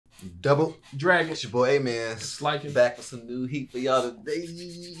Double Dragon. It's your boy AMENZ. Like it. Back with some new heat for y'all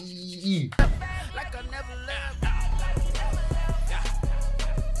today. Like I never left.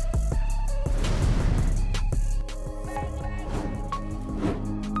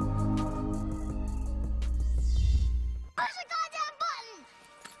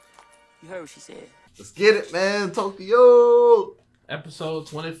 You heard what she said. Let's get it, man. Tokyo. Episode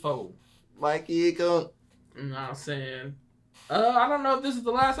 24. Mikey, come. You know what I'm saying? I don't know if this is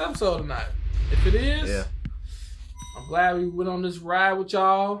the last episode or not. If it is, Yeah. I'm glad we went on this ride with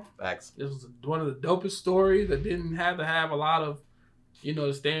y'all. Facts. This was one of the dopest stories that didn't have to have a lot of, you know,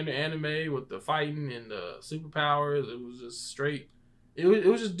 the standard anime with the fighting and the superpowers. It was just straight. It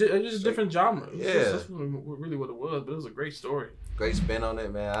was just a different genre. That's really what it was. But it was a great story. Great spin on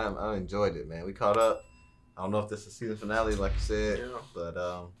it, man. I enjoyed it, man. We caught up. I don't know if this is season finale, like you said, but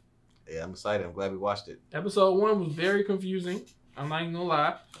yeah, I'm excited. I'm glad we watched it. Episode 1 was very confusing. I'm not even gonna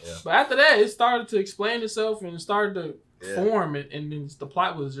lie. Yeah. But after that, it started to explain itself and it started to form it, and then the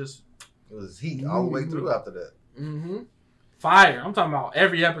plot was just. It was heat all the way through after that. Mm-hmm. Fire. I'm talking about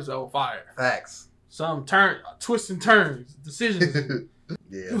every episode. Fire. Facts. Some twists and turns, decisions.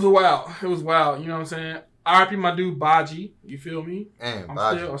 Yeah. It was wild. It was wild. You know what I'm saying? R.I.P. my dude Baji. You feel me? Man,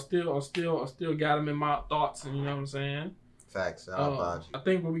 I still got him in my thoughts, and you know what I'm saying? Facts. Baji. I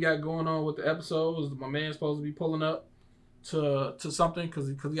think what we got going on with the episode is my man's supposed to be pulling up to something because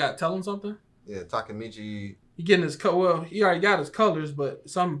he got to tell him something. Yeah, Takemichi. He getting his he already got his colors, but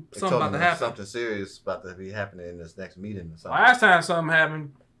something about to happen. Something serious about to be happening in this next meeting or something. Last time something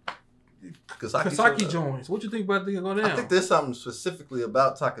happened, Kasaki joins. What you think about the go down? I think there's something specifically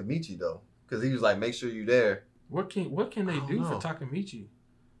about Takemichi though, because he was like, make sure you there. What can they do for Takemichi?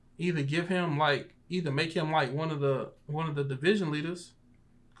 Either make him like one of the division leaders,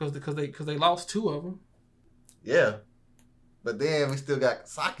 because they lost 2 of them. Yeah. But then we still got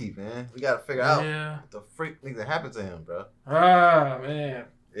Saki, man. We got to figure out what the freak things that happened to him, bro. Ah, man.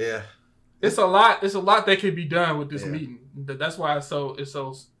 Yeah. It's a lot that could be done with this meeting. That's why it's so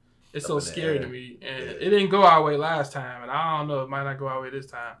scary to me. And it didn't go our way last time, and I don't know, it might not go our way this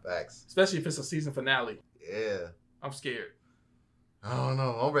time. Facts. Especially if it's a season finale. Yeah. I'm scared. I don't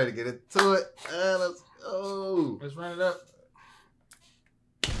know. I'm ready to get into it. Let's go. Let's run it up.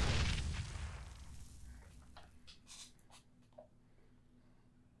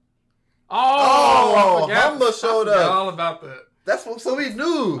 Oh, Humble showed up. All about that. That's what so we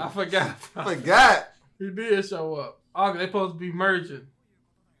knew. I forgot. He did show up. Oh, they supposed to be merging.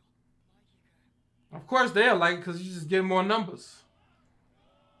 Of course they're like, because you just get more numbers.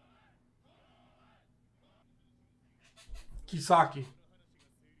 Kisaki.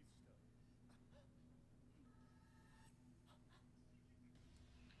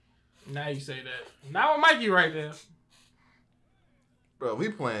 Now you say that. Now with Mikey right there. Bro, we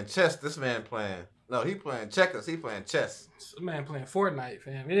playing chess. This man playing. No, he playing checkers. He playing chess. This man playing Fortnite,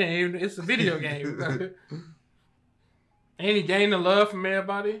 fam. It's a video game. Ain't he gained the love from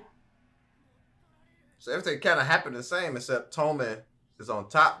everybody? So everything kind of happened the same, except Toman is on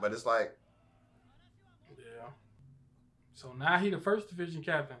top, but it's like. Yeah. So now he the first division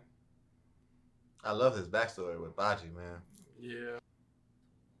captain. I love his backstory with Baji, man. Yeah.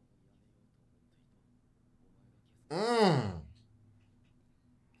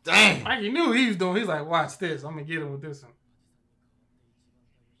 Dang. Like he knew what he was doing. He's like, watch this. I'm going to get him with this one.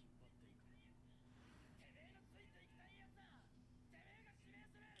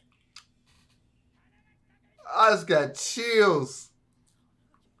 I just got chills.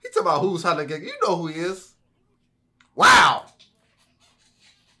 He talking about who's how to get. You know who he is. Wow.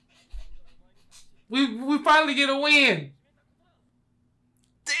 We finally get a win.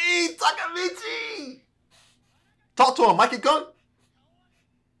 Dang, Takemichi. Talk to him, Mikey Gun.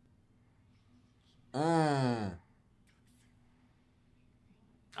 I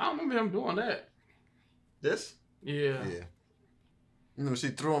don't remember him doing that. This? Yeah. Yeah. You know, she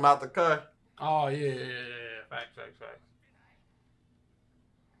threw him out the car. Oh, yeah. Facts.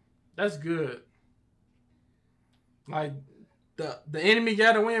 That's good. Like, the enemy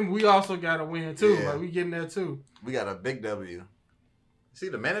got to win, but we also got to win, too. Yeah. Like, we getting there, too. We got a big W. Is he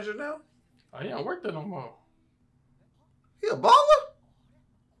the manager now? Oh, he don't work there no more. He a baller?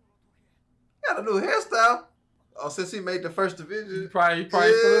 Got a new hairstyle. Oh, since he made the first division. He probably still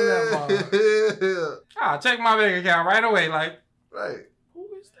in that ball. Ah, check my bank account right away. Like, right. Who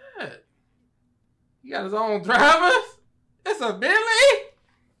is that? He got his own drivers? It's a Bentley?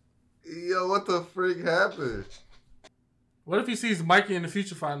 Yo, what the freak happened? What if he sees Mikey in the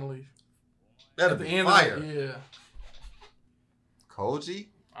future finally? That'd be fire. Of yeah. Koji?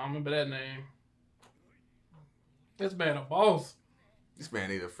 I don't remember that name. This man a boss. This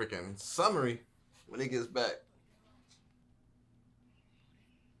man need a freaking summary when he gets back.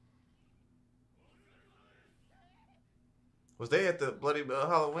 Was they at the bloody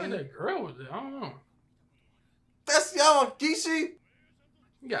Halloween? That girl was there. I don't know. That's Yamagishi?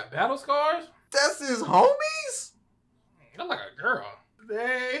 You got battle scars? That's his homies? That's like a girl.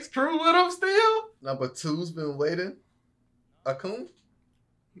 Dang, it's true with him still? Number 2's been waiting. Akun?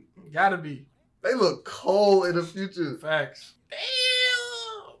 Gotta be. They look cold in the future. Facts.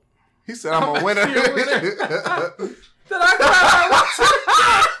 Damn! He said I'm a winner. Did I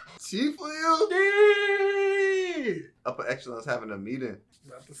cry? Chief for you? Dang! Upper Echelon's having a meeting.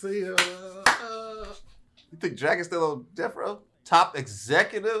 About to see You think Dragon's still on death row? Top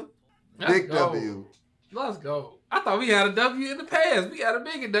executive? Big go. W. Let's go. I thought we had a W in the past. We got a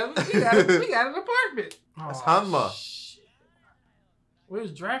bigger W. We got an apartment. That's Hanma. Shit.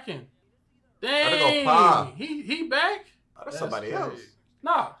 Where's Draken? Gotta go Dang. Pa. He back? Oh, that's somebody else.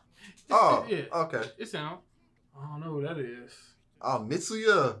 Nah. Okay. It's him. I don't know who that is. Oh,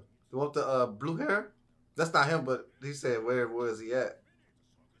 Mitsuya. The one with the blue hair? That's not him, but he said, where was he at?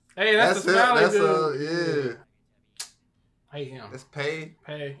 Hey, that's the smiley dude. Yeah. I hate him. It's Pay.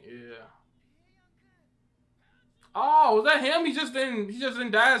 Yeah. Oh, was that him? He just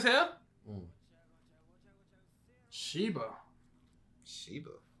didn't dye his hair? Shiba.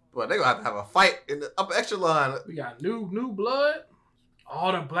 Boy, they gonna have a fight in the upper echelon. We got new blood.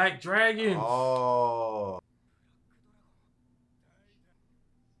 All the black dragons. Oh.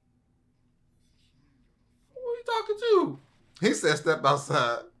 Who are you talking to? He said step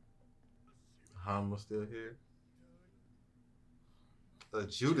outside. Hanma still here.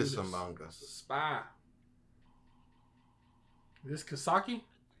 Judas among us. Spy. This Kasaki?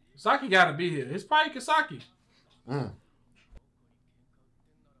 Kasaki gotta be here. It's probably Kasaki.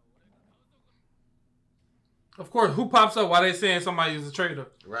 Of course, who pops up while they saying somebody is a traitor?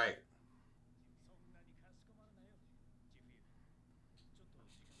 Right.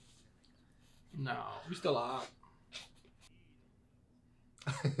 No, we still out.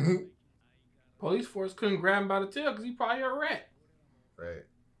 Police force couldn't grab him by the tail because he probably a rat. Right. Is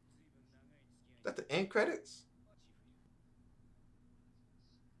that the end credits?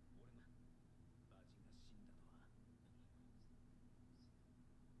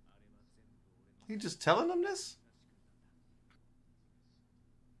 He just telling them this?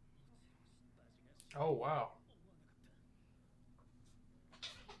 Oh, wow.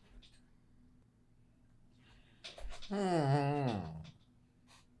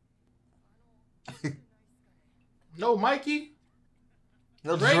 No Mikey?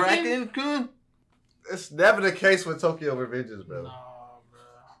 No Draken? It's never the case with Tokyo Revengeance, bro. No, bro.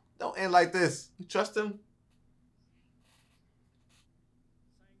 Don't end like this. You trust him?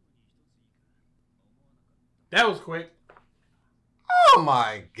 That was quick. Oh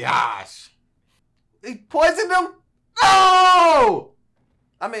my gosh. He poisoned him? No!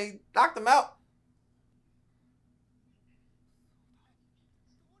 I mean, knocked him out.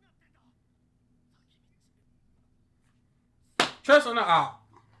 Trust on the op.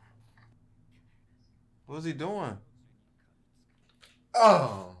 What was he doing?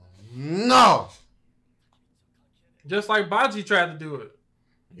 Oh, no. Just like Baji tried to do it.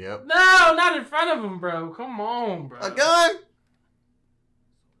 Yep. No, not in front of him, bro. Come on, bro. A gun?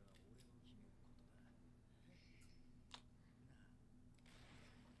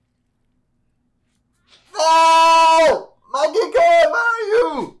 Oh! Mikey, where are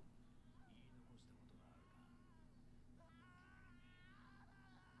you?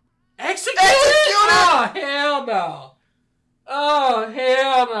 Execute! Execute it! Oh, hell no. Oh,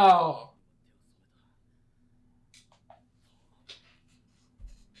 hell no.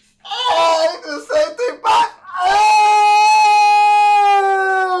 Oh, he did the same thing back. Oh!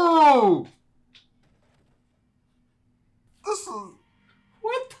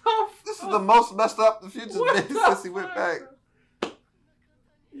 What the This is the most messed up the future's been since he went back.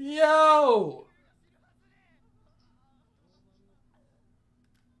 Yo.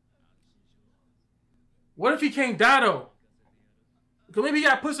 What if he can't die though? Cause maybe he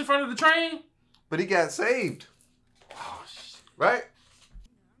got pushed in front of the train. But he got saved. Oh shit! Right?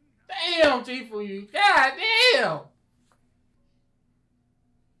 Damn, Tifu, you. God damn.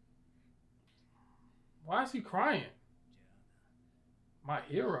 Why is he crying? My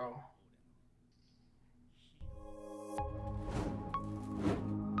hero.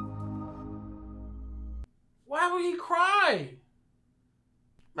 Why would he cry?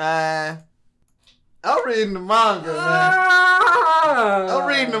 Man. I'm reading the manga, man. I'm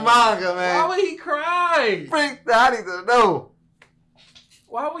reading the manga, man. Why would he cry? I need to know.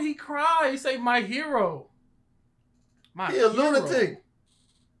 Why would he cry? He say, my hero. My He a hero. lunatic.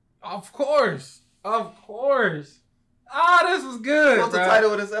 Of course. Ah, this was good. What's the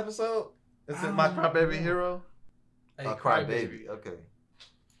title of this episode? Is it My Crybaby Hero? Hey, Crybaby. Okay.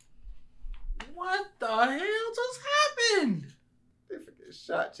 What the hell just happened? They forget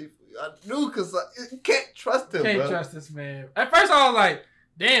shot, Chief. I knew because you can't trust him, Can't trust this man. At first I was like,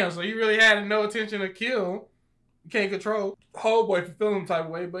 damn, so you really had no intention to kill. You can't control whole boy for feeling type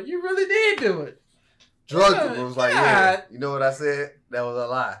of way, but you really did do it. Drug was like, yeah, you know what I said? That was a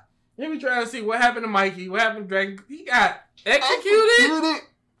lie. He was trying to see what happened to Mikey, what happened to Dragon. He got executed.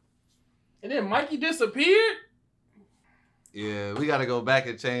 And then Mikey disappeared. Yeah, we got to go back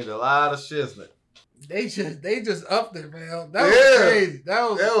and change a lot of shiznit. They just upped it, man. That was crazy. That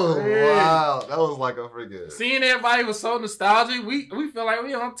was wild. That was like a freaking... Seeing everybody was so nostalgic, we feel like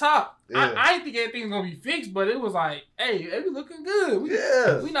we on top. Yeah. I didn't think everything was gonna be fixed, but it was like, hey, we looking good.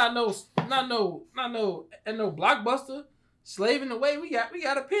 We not no blockbuster slaving away. We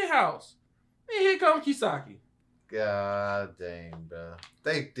got a penthouse. And here comes Kisaki. God dang, bro.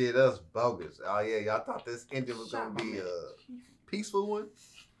 They did us bogus. Oh yeah, y'all thought this ending was gonna be a peaceful one?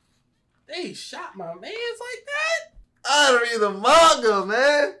 They shot my mans like that? I don't read the manga,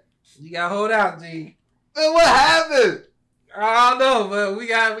 man. You gotta hold out, G. Man, what happened? I don't know, but we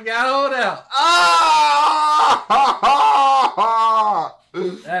got hold out. Ah!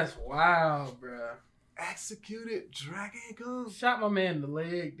 That's wild, bro. Executed Dragon Gun. Shot my man in the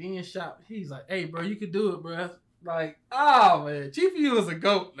leg, then shot. He's like, hey, bro, you can do it, bro. Like, oh, man. Chifu is a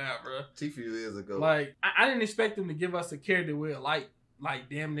goat now, bro. Chifu is a goat. Like, I didn't expect him to give us a character we'll like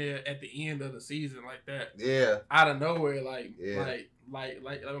damn near at the end of the season like that. Yeah. Out of nowhere, like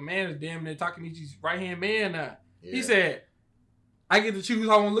a man is damn near Takemichi's right-hand man now. Yeah. He said, I get to choose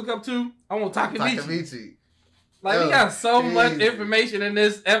who I want to look up to. I want Takemichi. Like, we got so much information in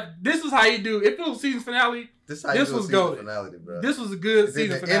this. This is how you do. If it was season finale, this was good. Bro. This was a good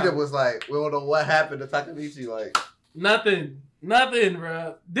season finale. It was like, we don't know what happened to Takemichi. Like, nothing,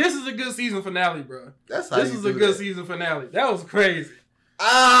 bro. This is a good season finale, bro. That's how this is a good season finale. That was crazy.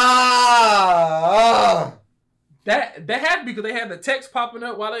 That had to be because they had the text popping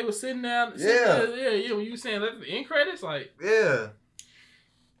up while they were sitting down. Yeah. Yeah. When you were saying that the end credits, like, yeah.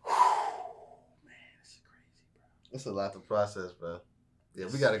 It's a lot to process, bro. Yeah,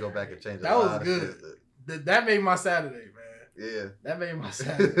 we got to go back and change it. That was good. That made my Saturday, man. Yeah. That made my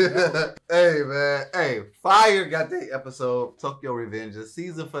Saturday. Hey, man. Hey, Fire got the episode, Tokyo Revengers,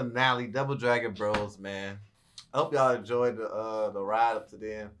 season finale, Double Dragon Bros, man. I hope y'all enjoyed the ride up to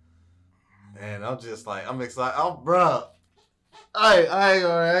then. And I'm just like, I'm excited. Bro. I ain't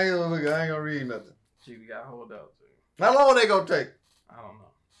gonna read nothing. Gee, we got to hold out, too. How long they gonna take? I don't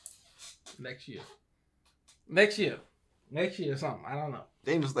know. Next year, something. I don't know.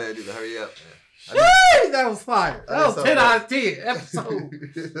 Demon Slayer need to hurry up, man. That was fire. That was 10 out of 10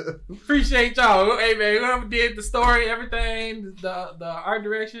 episode. Appreciate y'all. Hey, man, whoever did the story, everything, the art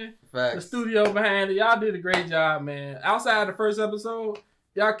direction, Facts. The studio behind it, y'all did a great job, man. Outside the first episode,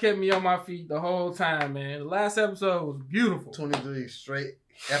 y'all kept me on my feet the whole time, man. The last episode was beautiful. 23 straight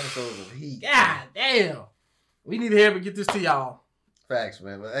episodes of heat. God damn. We need to hear and get this to y'all. Facts,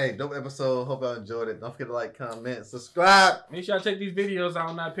 man. But hey, dope episode. Hope y'all enjoyed it. Don't forget to like, comment, subscribe. Make sure y'all check these videos out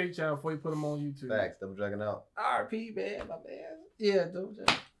on that picture before you put them on YouTube. Facts. Double Dragon out. RP, man. My man. Yeah, Double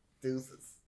Dragon. Deuces.